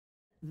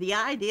the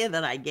idea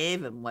that I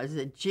gave him was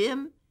that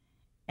Jim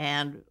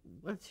and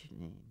what's your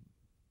name?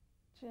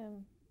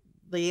 Jim.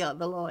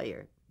 The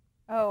lawyer.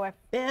 Oh,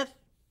 Beth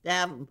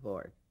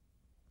Davenport.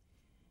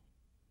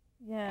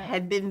 Yeah.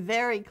 Had been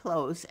very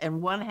close,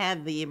 and one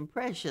had the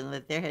impression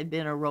that there had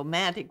been a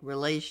romantic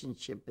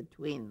relationship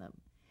between them.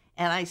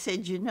 And I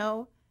said, you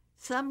know,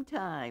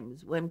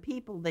 sometimes when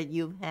people that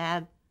you've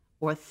had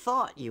or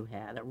thought you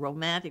had a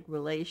romantic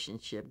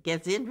relationship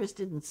gets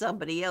interested in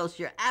somebody else,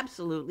 you're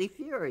absolutely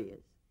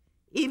furious,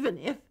 even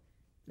if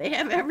they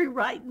have every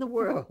right in the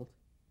world.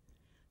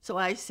 So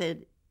I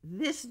said,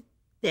 this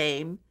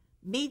dame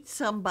meets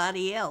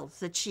somebody else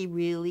that she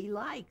really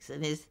likes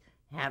and is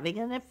having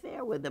an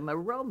affair with him, a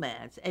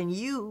romance, and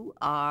you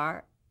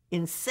are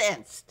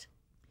incensed.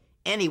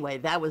 Anyway,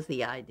 that was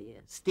the idea.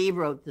 Steve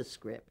wrote the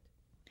script.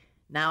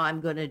 Now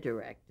I'm going to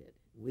direct it.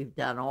 We've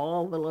done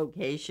all the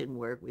location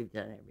work. We've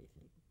done everything.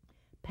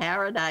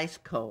 Paradise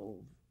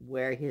Cove,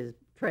 where his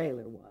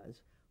trailer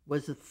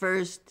was the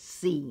first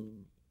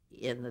scene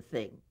in the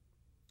thing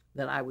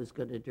that I was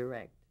going to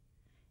direct.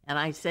 And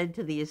I said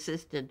to the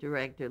assistant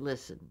director,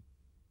 listen,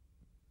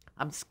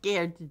 I'm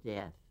scared to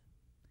death.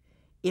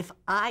 If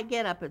I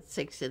get up at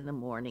 6 in the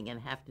morning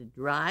and have to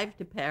drive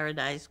to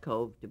Paradise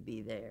Cove to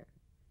be there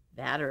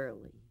that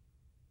early,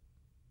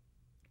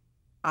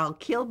 I'll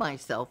kill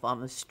myself on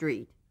the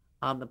street,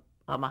 on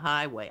the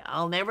highway.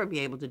 I'll never be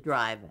able to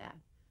drive that.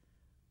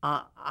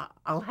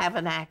 I'll have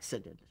an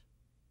accident.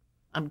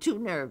 I'm too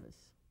nervous.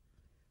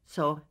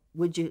 So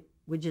would you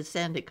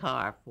send a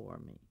car for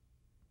me?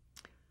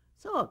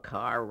 So a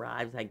car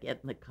arrives. I get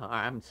in the car.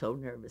 I'm so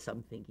nervous.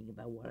 I'm thinking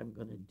about what I'm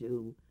going to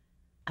do.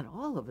 And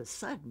all of a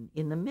sudden,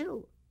 in the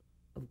middle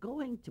of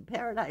going to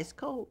Paradise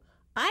Cove,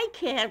 I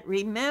can't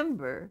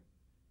remember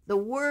the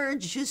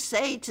words you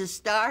say to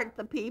start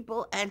the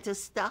people and to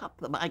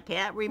stop them. I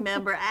can't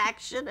remember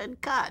action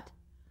and cut.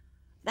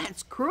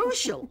 That's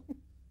crucial.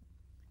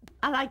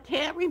 And I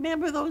can't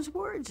remember those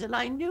words, and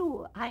I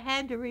knew I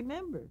had to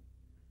remember.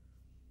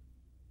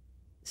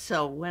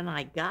 So when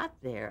I got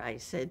there, I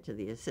said to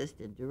the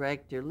assistant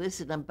director,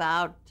 listen,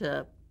 about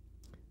the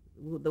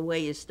way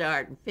you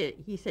start and fit.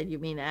 He said, you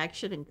mean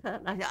action and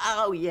cut? I said,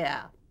 oh,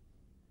 yeah.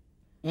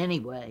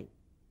 Anyway,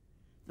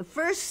 the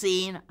first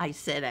scene, I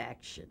said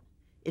action.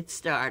 It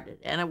started,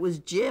 and it was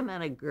Jim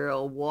and a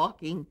girl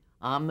walking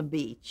on the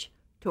beach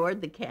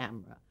toward the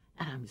camera.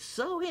 And I'm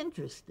so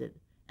interested,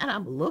 and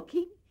I'm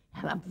looking,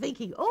 and I'm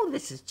thinking, oh,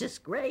 this is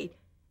just great.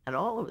 And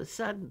all of a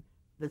sudden,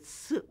 the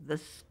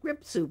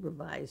script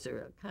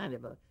supervisor, a kind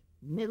of a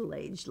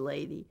middle-aged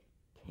lady,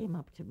 came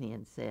up to me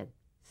and said,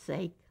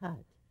 say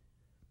cut.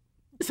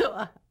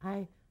 So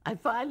I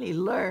finally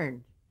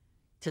learned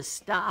to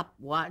stop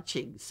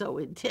watching so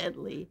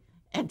intently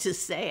and to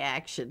say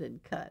action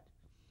and cut.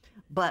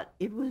 But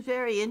it was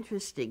very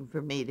interesting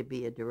for me to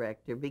be a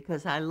director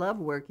because I love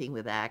working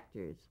with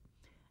actors.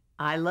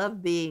 I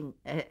love being,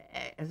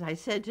 as I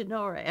said to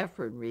Nora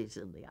Ephron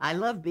recently, I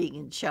love being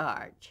in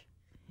charge.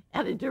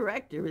 And a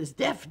director is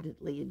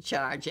definitely in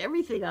charge.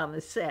 Everything on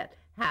the set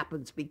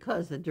happens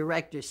because the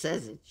director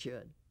says it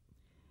should.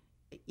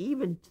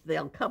 Even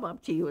they'll come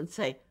up to you and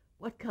say,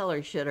 what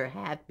color should her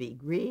hat be,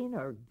 green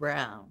or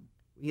brown?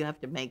 You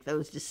have to make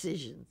those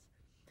decisions.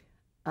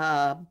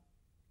 And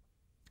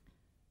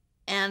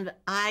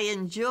I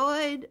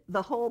enjoyed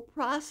the whole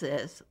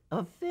process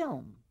of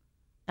film.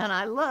 And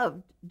I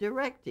loved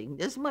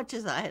directing as much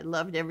as I had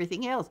loved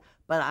everything else.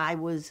 But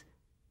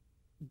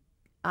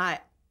my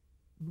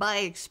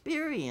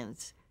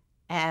experience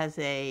as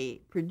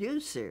a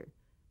producer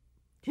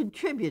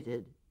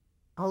contributed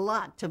a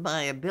lot to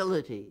my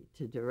ability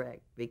to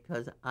direct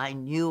because I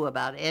knew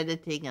about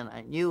editing and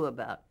I knew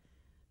about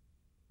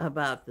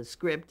the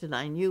script and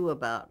I knew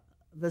about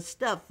the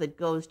stuff that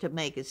goes to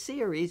make a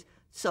series.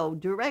 So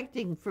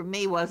directing for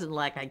me wasn't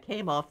like I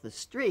came off the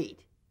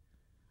street.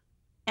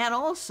 And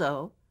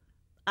also,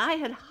 I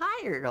had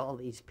hired all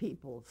these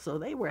people, so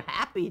they were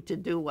happy to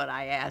do what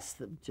I asked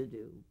them to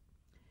do.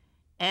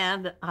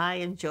 And I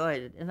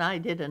enjoyed it, and I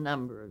did a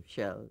number of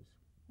shows.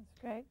 That's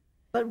great.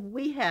 But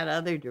we had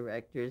other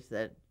directors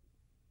that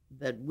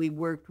we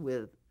worked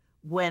with.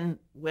 When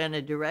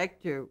a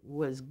director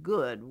was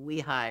good, we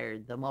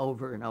hired them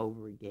over and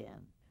over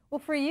again. Well,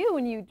 for you,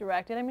 when you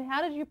directed, I mean,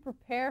 how did you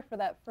prepare for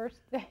that first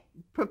day?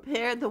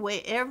 Prepare the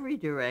way every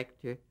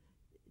director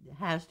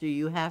has to.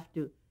 You have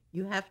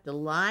to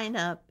line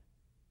up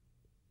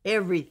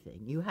everything.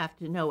 You have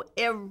to know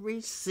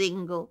every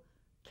single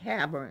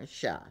camera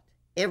shot,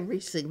 every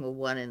single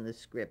one in the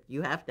script.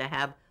 You have to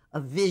have a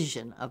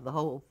vision of the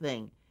whole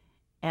thing.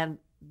 And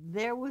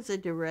there was a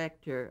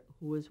director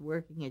who was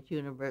working at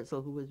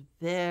Universal who was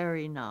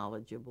very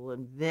knowledgeable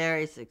and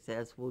very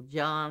successful,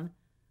 John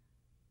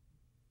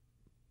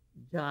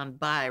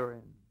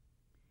Byron.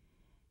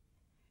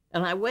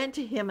 And I went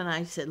to him and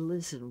I said,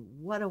 listen,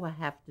 what do I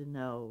have to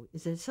know?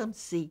 Is there some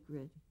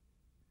secret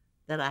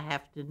that I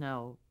have to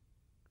know?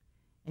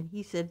 And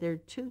he said, there are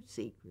two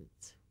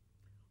secrets.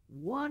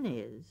 One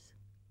is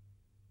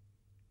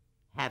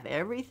have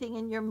everything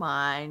in your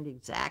mind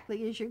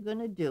exactly as you're going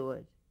to do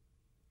it.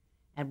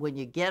 And when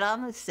you get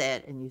on the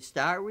set and you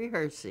start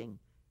rehearsing,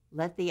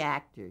 let the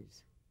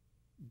actors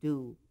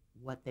do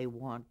what they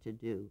want to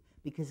do,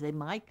 because they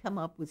might come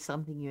up with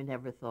something you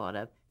never thought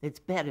of that's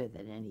better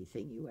than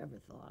anything you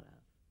ever thought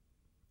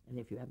of. And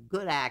if you have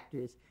good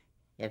actors,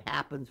 it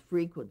happens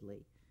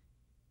frequently.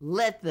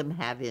 Let them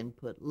have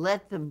input.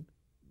 Let them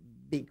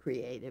be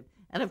creative.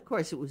 And of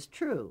course, it was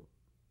true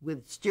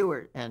with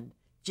Stuart and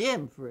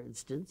Jim, for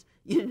instance.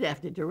 You didn't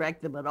have to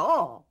direct them at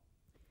all.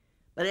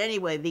 But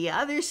anyway, the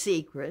other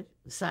secret,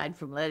 aside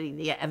from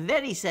letting and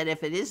then he said,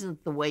 if it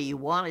isn't the way you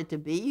want it to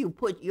be, you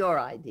put your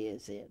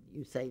ideas in.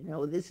 You say,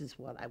 no, this is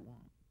what I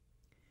want.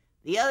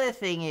 The other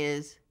thing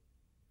is,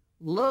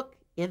 look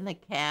in the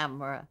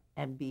camera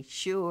and be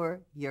sure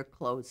you're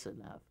close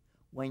enough.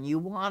 When you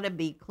want to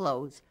be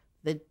close,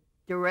 the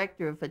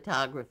director of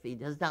photography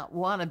does not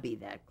want to be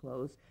that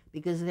close,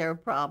 because there are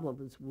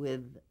problems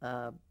with,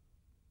 what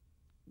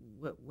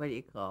do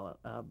you call it?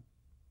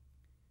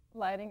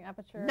 Lighting,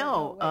 aperture?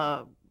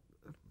 No,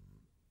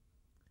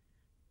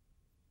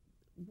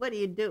 what do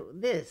you do?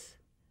 This.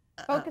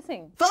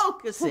 Focusing.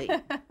 Focusing.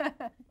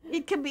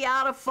 It can be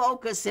out of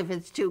focus if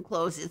it's too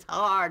close. It's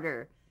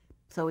harder.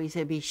 So he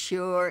said, be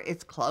sure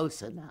it's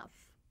close enough.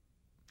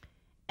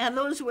 And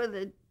those were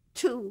the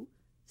two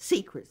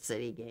secrets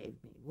that he gave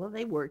me. Well,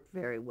 they worked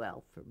very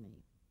well for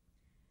me.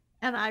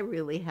 And I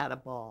really had a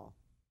ball.